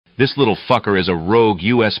This little fucker is a rogue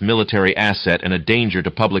U.S. military asset and a danger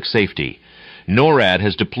to public safety. NORAD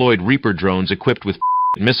has deployed Reaper drones equipped with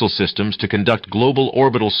missile systems to conduct global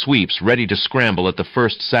orbital sweeps ready to scramble at the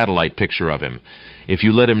first satellite picture of him. If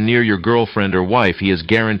you let him near your girlfriend or wife, he is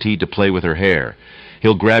guaranteed to play with her hair.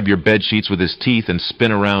 He'll grab your bed sheets with his teeth and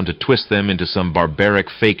spin around to twist them into some barbaric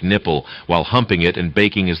fake nipple while humping it and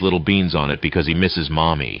baking his little beans on it because he misses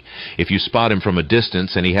mommy. If you spot him from a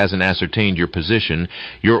distance and he hasn't ascertained your position,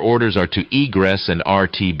 your orders are to egress and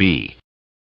RTB.